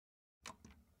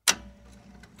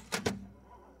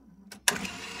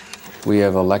We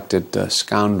have elected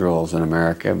scoundrels in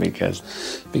America because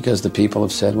the people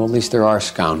have said, well, at least there are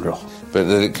scoundrels. But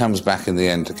that it comes back in the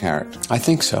end to character. I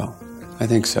think so.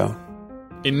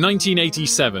 In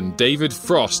 1987, David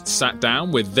Frost sat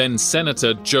down with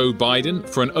then-Senator Joe Biden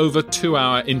for an over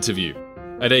 2-hour interview.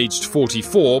 At aged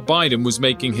 44, Biden was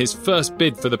making his first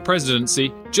bid for the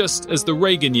presidency just as the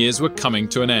Reagan years were coming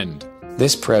to an end.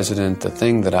 This president, the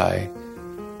thing that I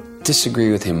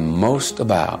disagree with him most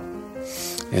about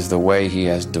is the way he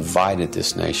has divided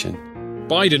this nation.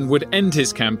 Biden would end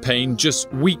his campaign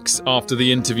just weeks after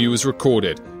the interview was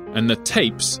recorded, and the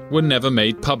tapes were never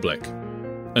made public.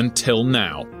 Until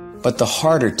now. But the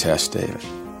harder test, David,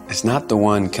 is not the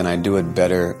one, can I do it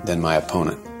better than my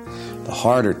opponent? The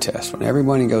harder test, when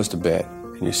everybody goes to bed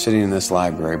and you're sitting in this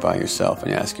library by yourself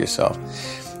and you ask yourself,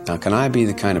 now can I be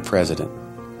the kind of president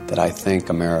that I think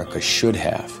America should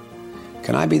have?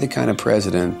 Can I be the kind of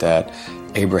president that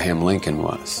Abraham Lincoln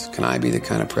was? Can I be the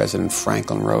kind of president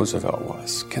Franklin Roosevelt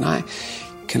was? Can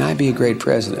I be a great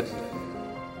president?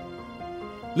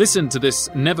 Listen to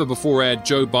this never-before-aired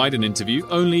Joe Biden interview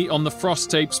only on the Frost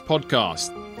Tapes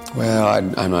podcast. Well,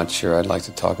 I'm not sure I'd like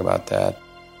to talk about that.